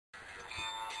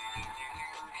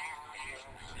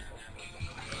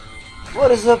What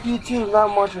is up, YouTube?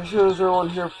 Not much of 001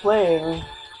 here playing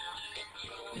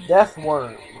Death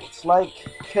Worm. It's like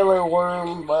Killer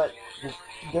Worm, but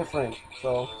different.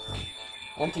 So,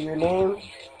 enter your name.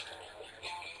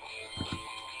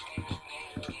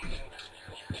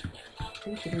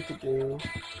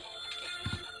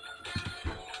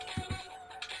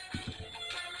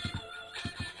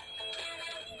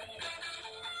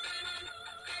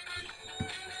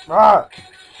 Ah!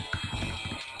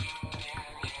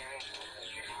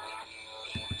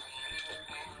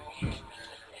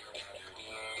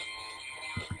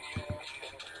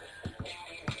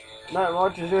 Not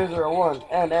much of 001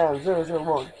 and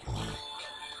 001.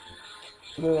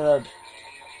 Look at that.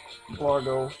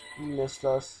 Blargo. You missed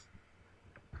us.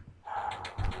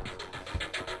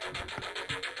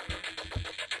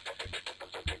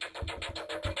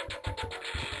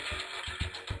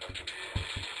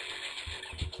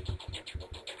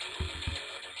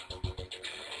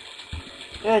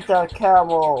 Get that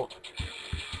camel.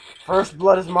 First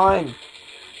blood is mine.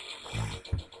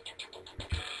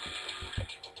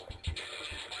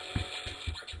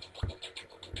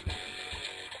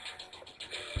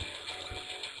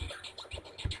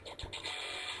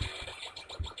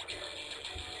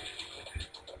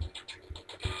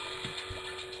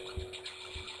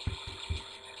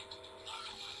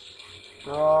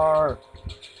 Roar!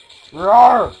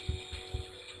 Roar!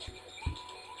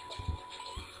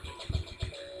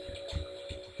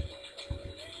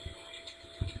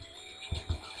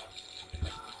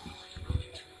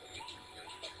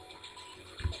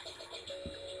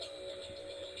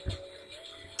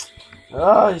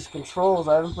 Ah, these controls.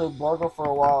 I haven't played Blargo for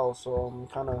a while, so I'm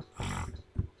kind of.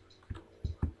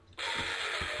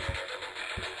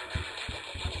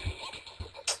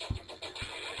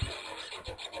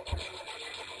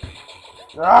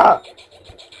 Ah!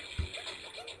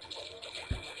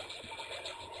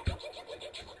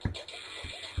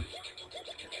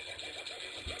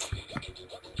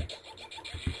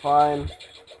 Fine.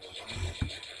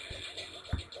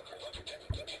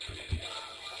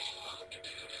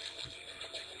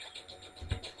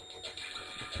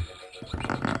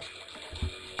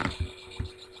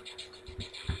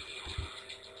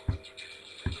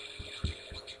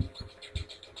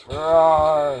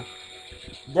 Roar.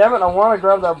 Damn it, I want to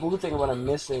grab that blue thing, but I'm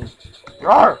missing.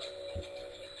 Roar!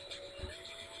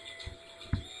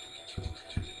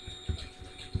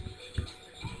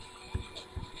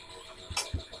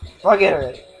 Fuck it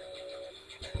already.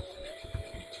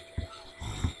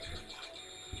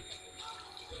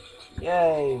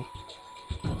 Yay.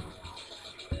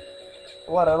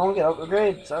 What, I don't get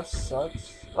upgrades? That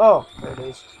sucks. Oh, there it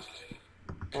is.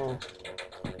 Oh.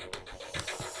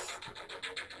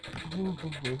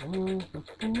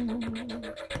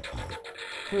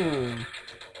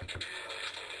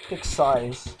 Pick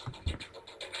size.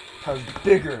 Because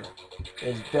bigger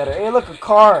is better. Hey, look, a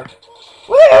car.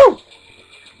 Woo!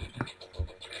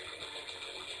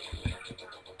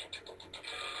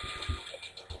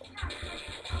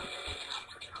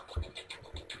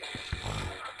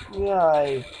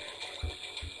 Yay.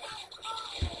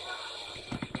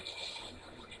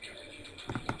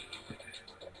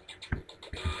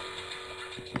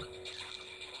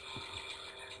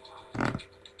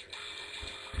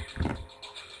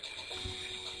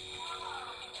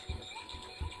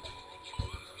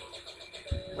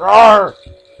 Roar!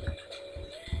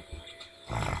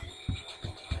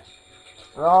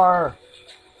 Roar!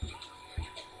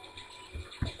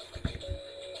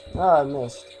 Ah, I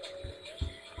missed.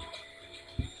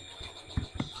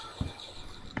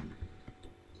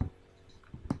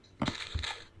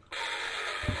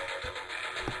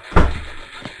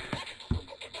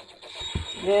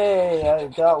 Yay, I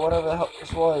got whatever the hell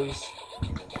this was.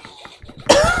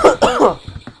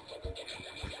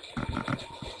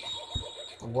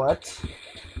 What?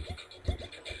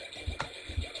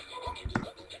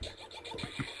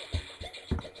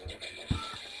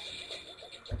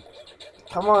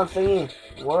 Come on, thingy.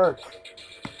 Work.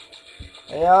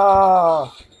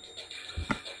 Yeah.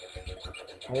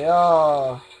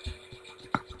 Yeah.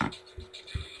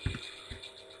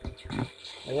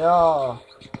 Yeah.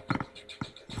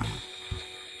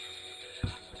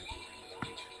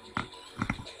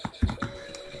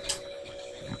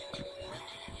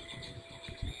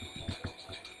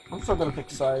 I'm still gonna pick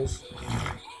size.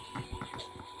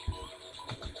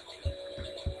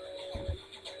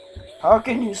 How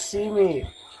can you see me?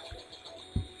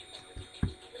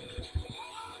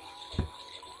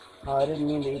 Oh, I didn't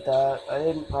mean to eat that. I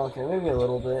didn't. Okay, maybe a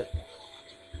little bit.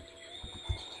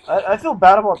 I feel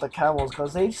bad about the camels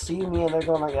because they see me and they're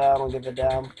going like, yeah, I don't give a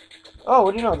damn. Oh,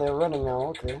 what do you know? They're running now.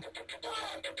 Okay.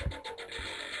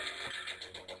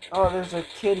 Oh, there's a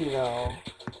kitty now.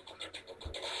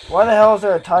 Why the hell is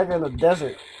there a tiger in the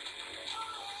desert?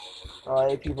 Oh,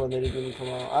 I ate people and they didn't even come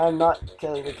out. I am not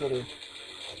killing the kitty.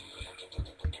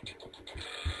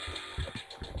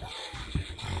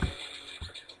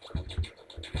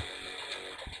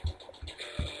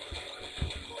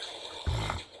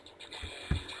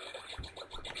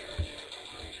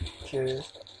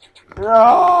 Cheers.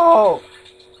 No!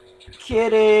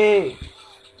 Kitty!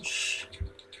 Shh.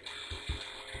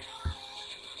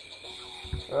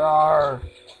 Rawr.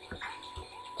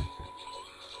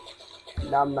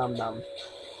 Nom nom nom.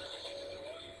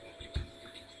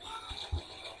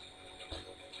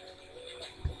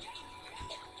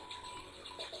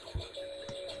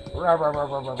 Rawr, rawr, rawr,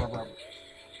 rawr, rawr, rawr.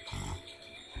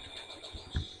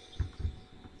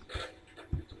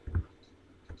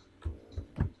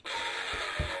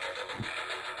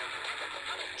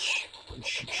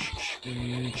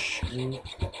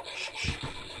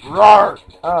 Rawr!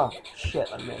 Oh, shit,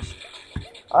 I missed.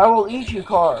 I will eat you,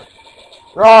 car.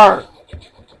 Rawr!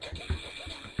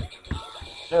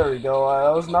 There we go.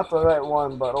 That was not the right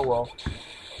one, but oh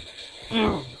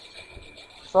well.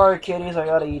 Sorry, kitties, I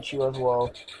gotta eat you as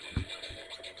well.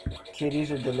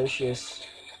 Kitties are delicious.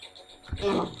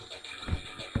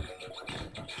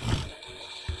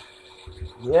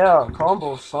 Yeah,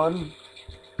 combo, son.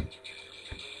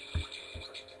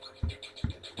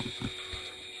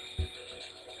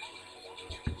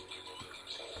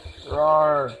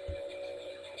 Rawr.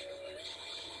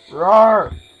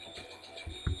 Rawr.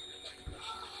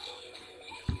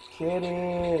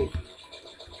 Kitty.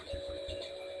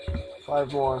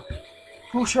 5 more.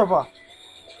 Pushaba.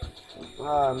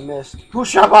 Ah, missed.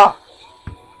 Pushaba.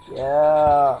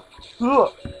 Yeah.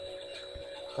 Ugh.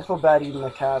 I feel bad eating the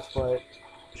cats, but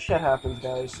shit happens,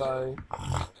 guys. Sorry.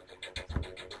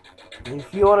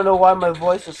 If you want to know why my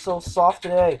voice is so soft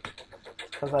today,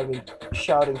 because I've been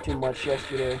shouting too much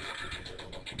yesterday.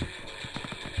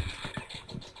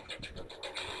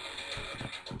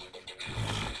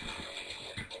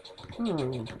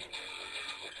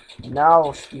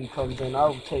 Now speed comes in.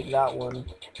 I'll take that one.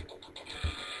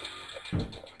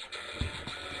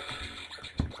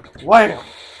 Wham!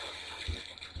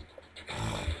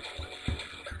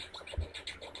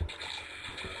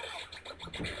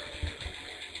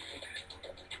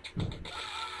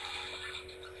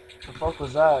 The fuck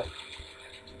was that?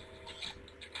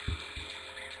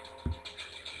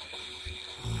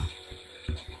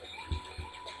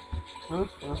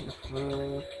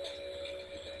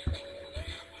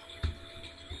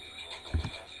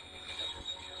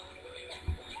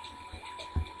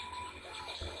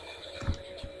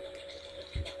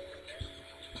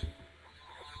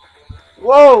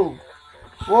 Whoa!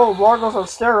 Whoa, Blargo's on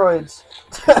steroids.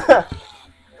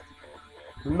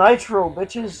 Nitro,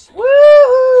 bitches.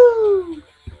 Woohoo!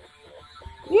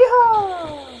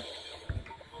 Yeehaw!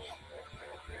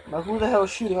 Now who the hell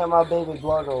is shooting at my baby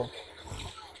Blargo?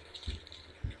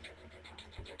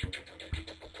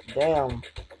 Damn.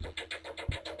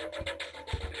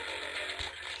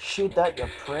 Shoot that, you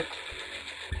prick.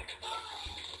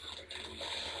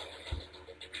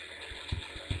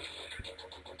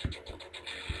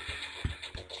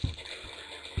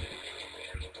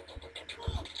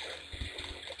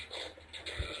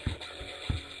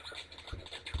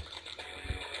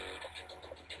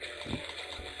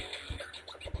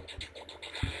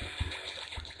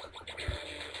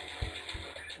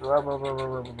 Rub, rub, rub,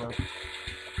 rub, rub, rub.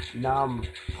 Numb.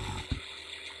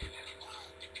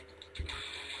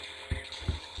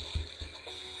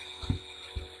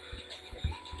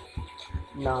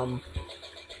 Numb.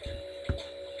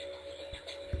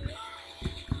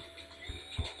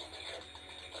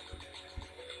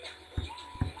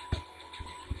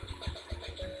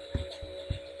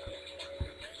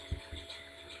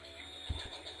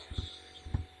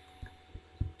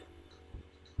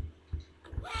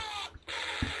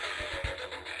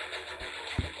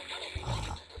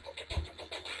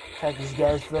 Attack these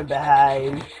guys from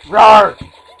behind. Roar!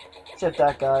 Except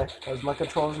that guy, because my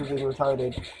controls are being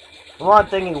retarded. Come on,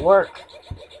 thingy, work!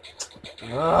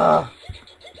 Ugh.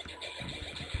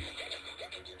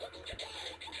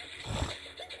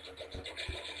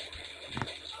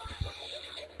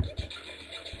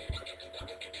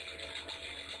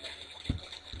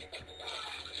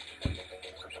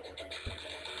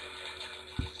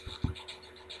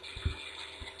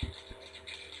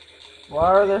 Why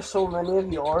are there so many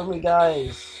of you army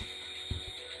guys?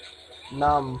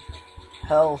 Numb.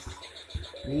 Health.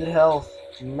 Need health.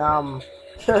 Numb.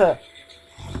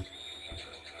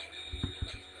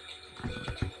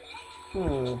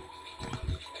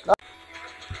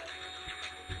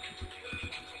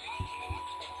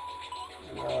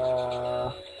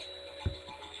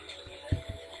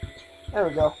 There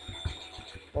we go.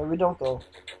 There we don't go.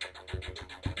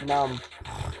 Alright,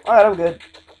 I'm good.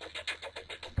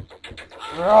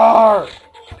 Roar!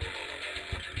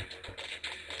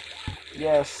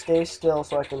 Yeah, stay still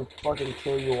so I can fucking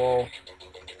kill you all.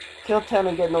 Kill 10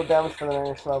 and get no damage for the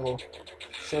next level.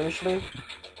 Seriously?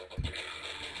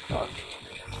 God.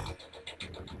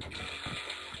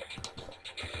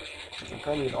 I think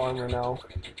I need armor now.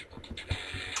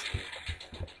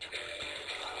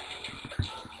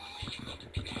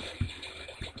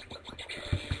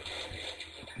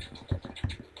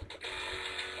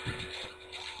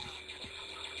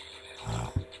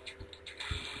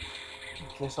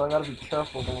 Okay, so I gotta be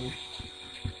careful then.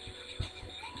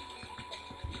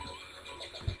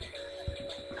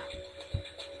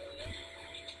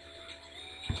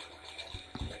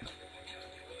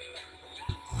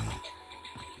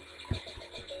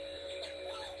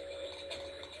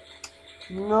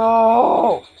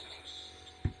 No!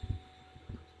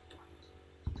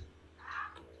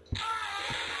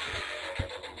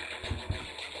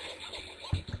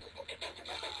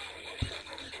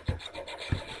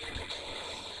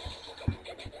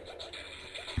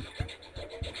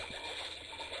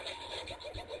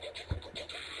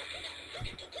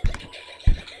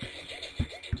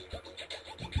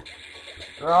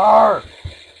 Roar!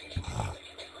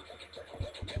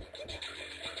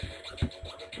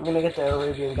 I'm gonna get the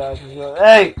Arabian guy because you're like,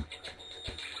 hey!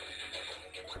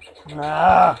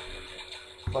 Nah!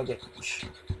 Fuck it.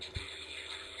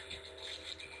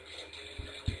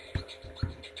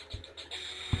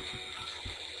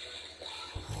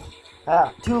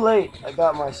 Ah, too late. I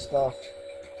got my stuff.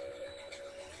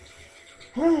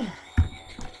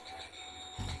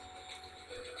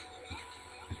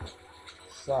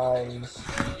 Size.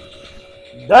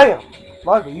 Damn!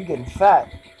 Blargo, you getting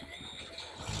fat.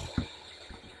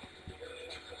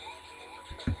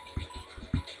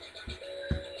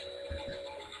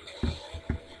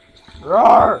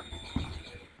 Roar!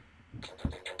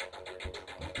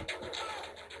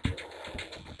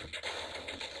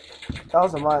 That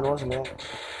was a mine, wasn't it?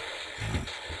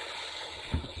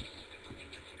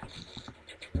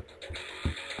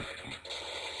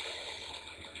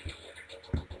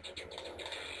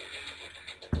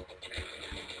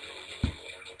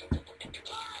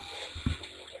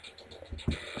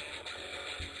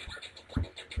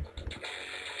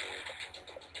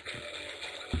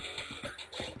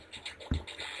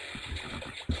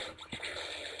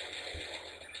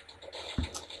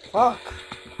 Fuck.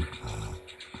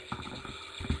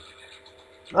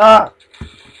 Ah!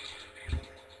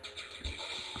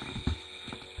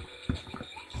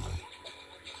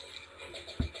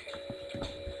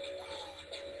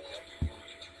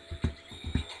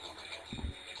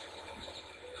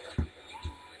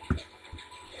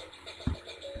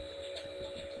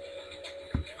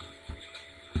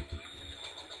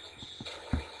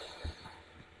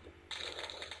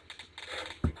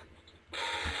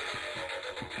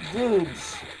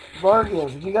 Dudes,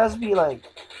 Blargians, would you guys be like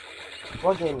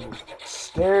fucking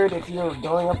scared if you're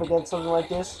going up against something like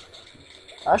this?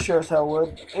 I sure as hell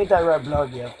would. Ain't that right,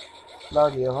 Blargio?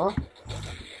 Blargio, huh?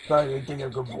 Blargio, you think you're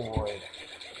a good boy.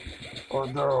 Or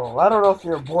girl. I don't know if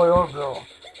you're a boy or girl.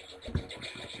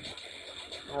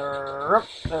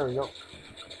 There we go.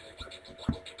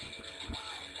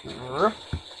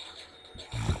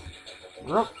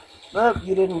 Nope,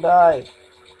 you didn't die.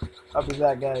 I'll be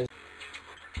back, guys.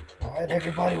 Alright,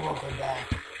 everybody, welcome back.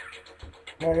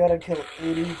 Now I gotta kill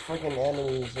 80 freaking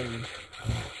enemies in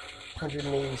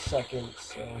 180 seconds,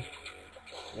 so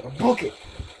I gotta book it.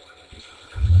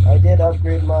 I did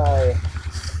upgrade my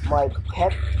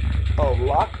pet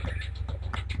lock,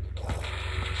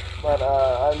 but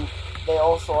they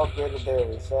also upgraded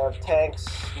theirs. They have tanks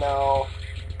now,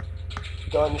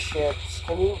 gunships.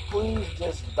 Can you please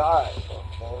just die?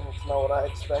 Okay, that's not what I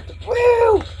expected.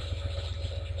 Woo!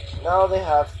 Now they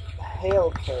have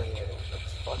hail carriers.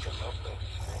 That's fucking lovely.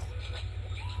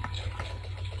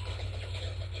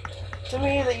 To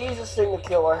me, the easiest thing to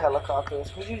kill are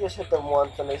helicopters, because you just hit them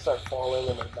once and they start falling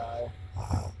and they die.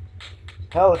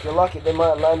 Hell, if you're lucky, they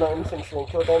might land on infantry and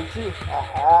kill them too.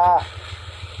 Haha!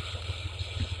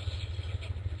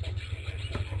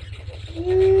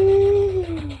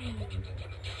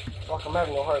 Fuck, I'm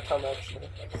having a hard time actually.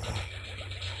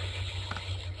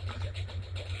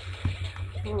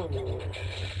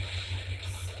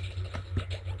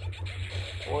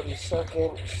 40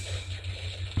 seconds.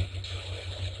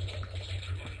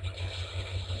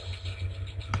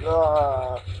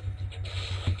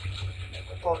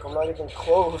 Fuck, I'm not even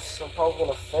close. I'm probably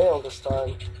gonna fail this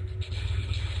time.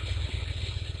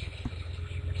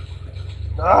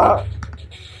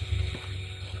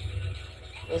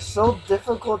 It's so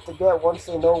difficult to get once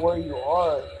they know where you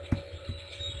are.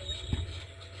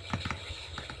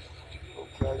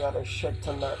 Okay, I got a shit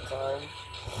ton that time.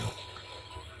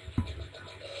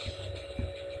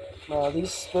 No,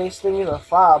 these space thingies are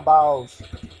fireballs.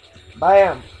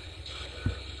 Bam!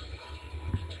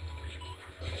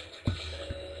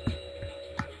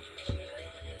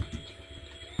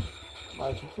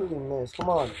 I completely missed. Come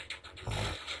on.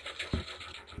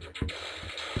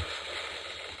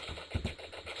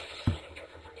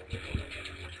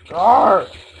 Arr!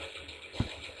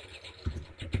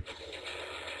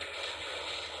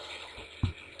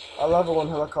 I love it when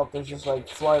helicopters just like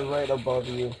fly right above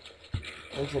you.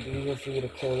 Makes it easier for you to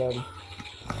kill them.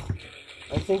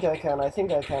 I think I can. I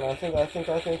think I can. I think I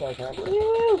can.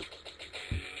 Woo!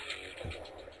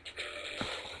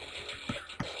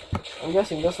 I'm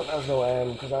guessing this one has no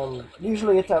end because I'm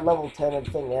usually at that level 10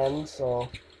 and thing ends, so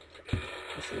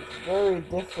this is very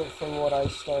different from what I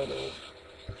started.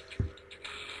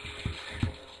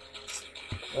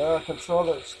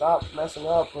 Controller, stop messing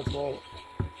up with me.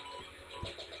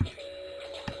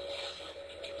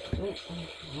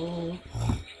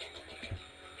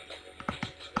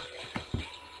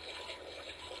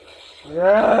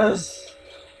 Yes!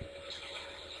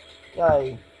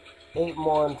 Guy, 8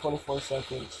 more in 24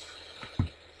 seconds.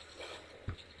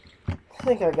 I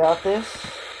think I got this.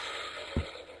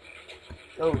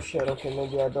 Oh shit, okay,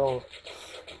 maybe I don't.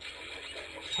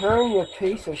 Turn, you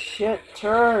piece of shit,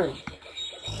 turn!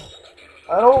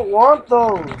 I don't want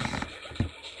those!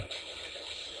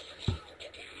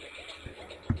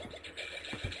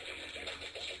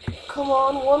 Come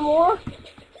on, one more?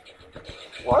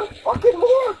 One fucking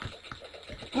more?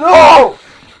 No!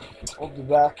 I'll be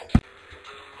back.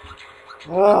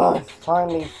 Ugh, I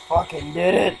finally fucking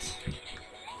did it!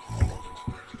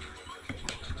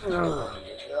 Oh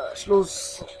my gosh,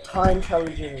 those time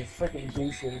challenges are freaking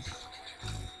douches.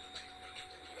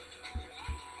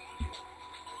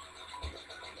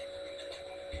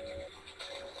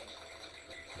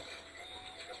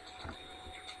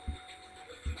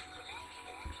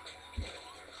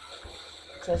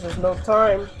 Since there's no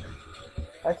time,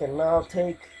 I can now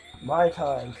take my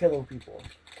time killing people.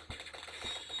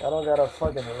 I don't gotta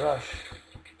fucking rush.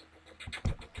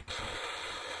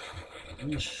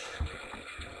 Yeesh.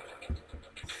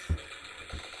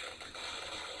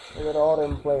 Look at all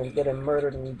them planes getting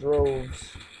murdered in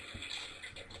droves.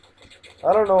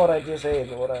 I don't know what I just ate,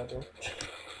 but whatever.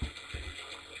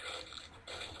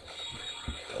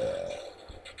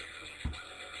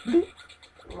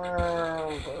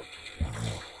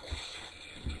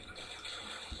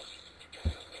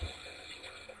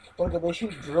 Look at they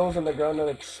shoot drills in the ground that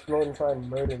explode and try and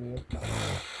murder me.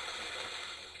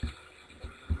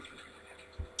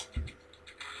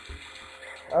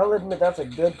 I'll admit that's a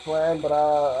good plan, but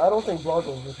I don't think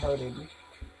Blargo is retarded.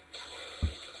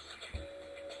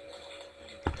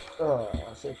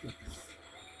 Safety.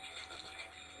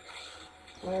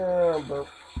 Burp.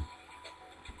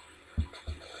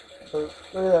 Look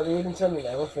at that, they even send an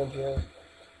elephant here.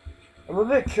 I'm a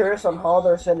bit curious on how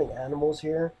they're sending animals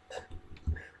here.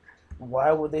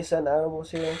 Why would they send animals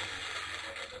here?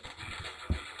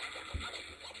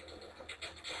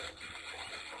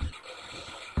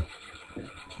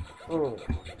 Rawr.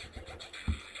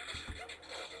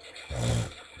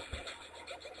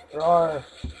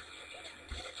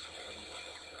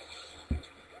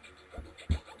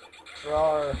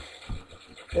 Rawr.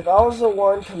 If I was the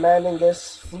one commanding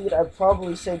this fleet, I'd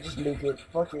probably say just nuke it.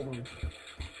 Fucking.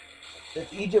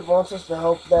 If Egypt wants us to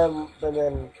help them,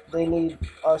 then they need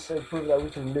us to prove that we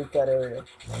can nuke that area.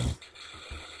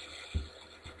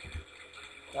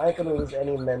 I ain't gonna lose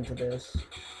any men to this.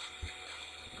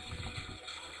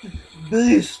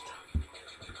 Beast!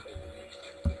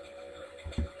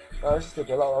 Oh, this is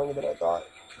taking a lot longer than I thought.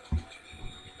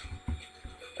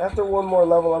 After one more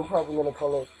level, I'm probably gonna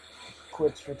call it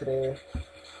quits for today.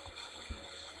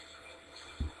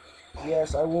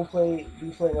 Yes, I will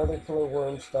be playing other Killer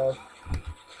Worm stuff.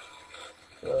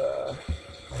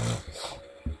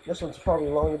 This one's probably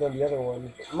longer than the other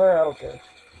one. But, man, I don't care.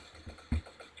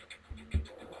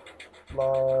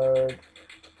 Lord.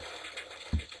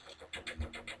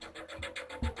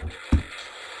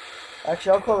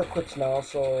 Actually, I'll call it quits now,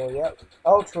 so, yep.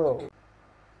 Outro.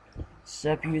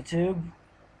 Sup, YouTube?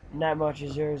 Not much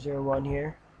is 001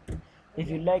 here. If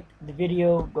you liked the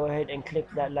video, go ahead and click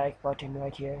that like button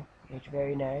right here. It's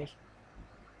very nice.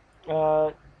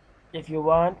 If you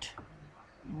want,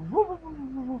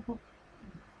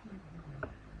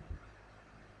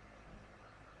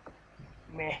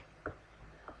 meh,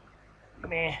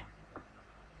 meh,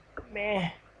 meh.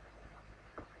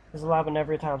 This will happen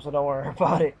every time, so don't worry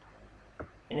about it.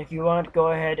 And if you want, go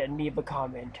ahead and leave a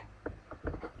comment.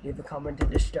 Leave a comment to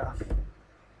this stuff.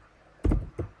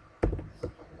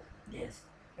 Yes,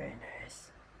 very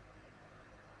nice.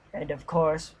 And of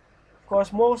course,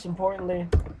 most importantly,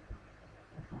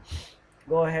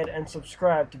 go ahead and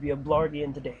subscribe to be a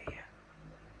Blargian today.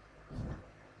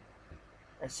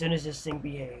 As soon as this thing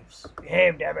behaves.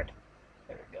 Behave, damn it.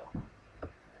 There we go.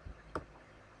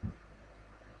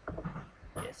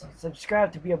 Yes,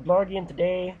 subscribe to be a Blargian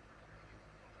today.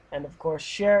 And of course,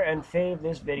 share and fave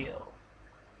this video.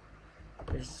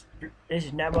 This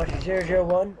is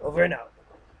Natmosh001, over and out.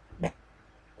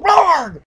 Blarg!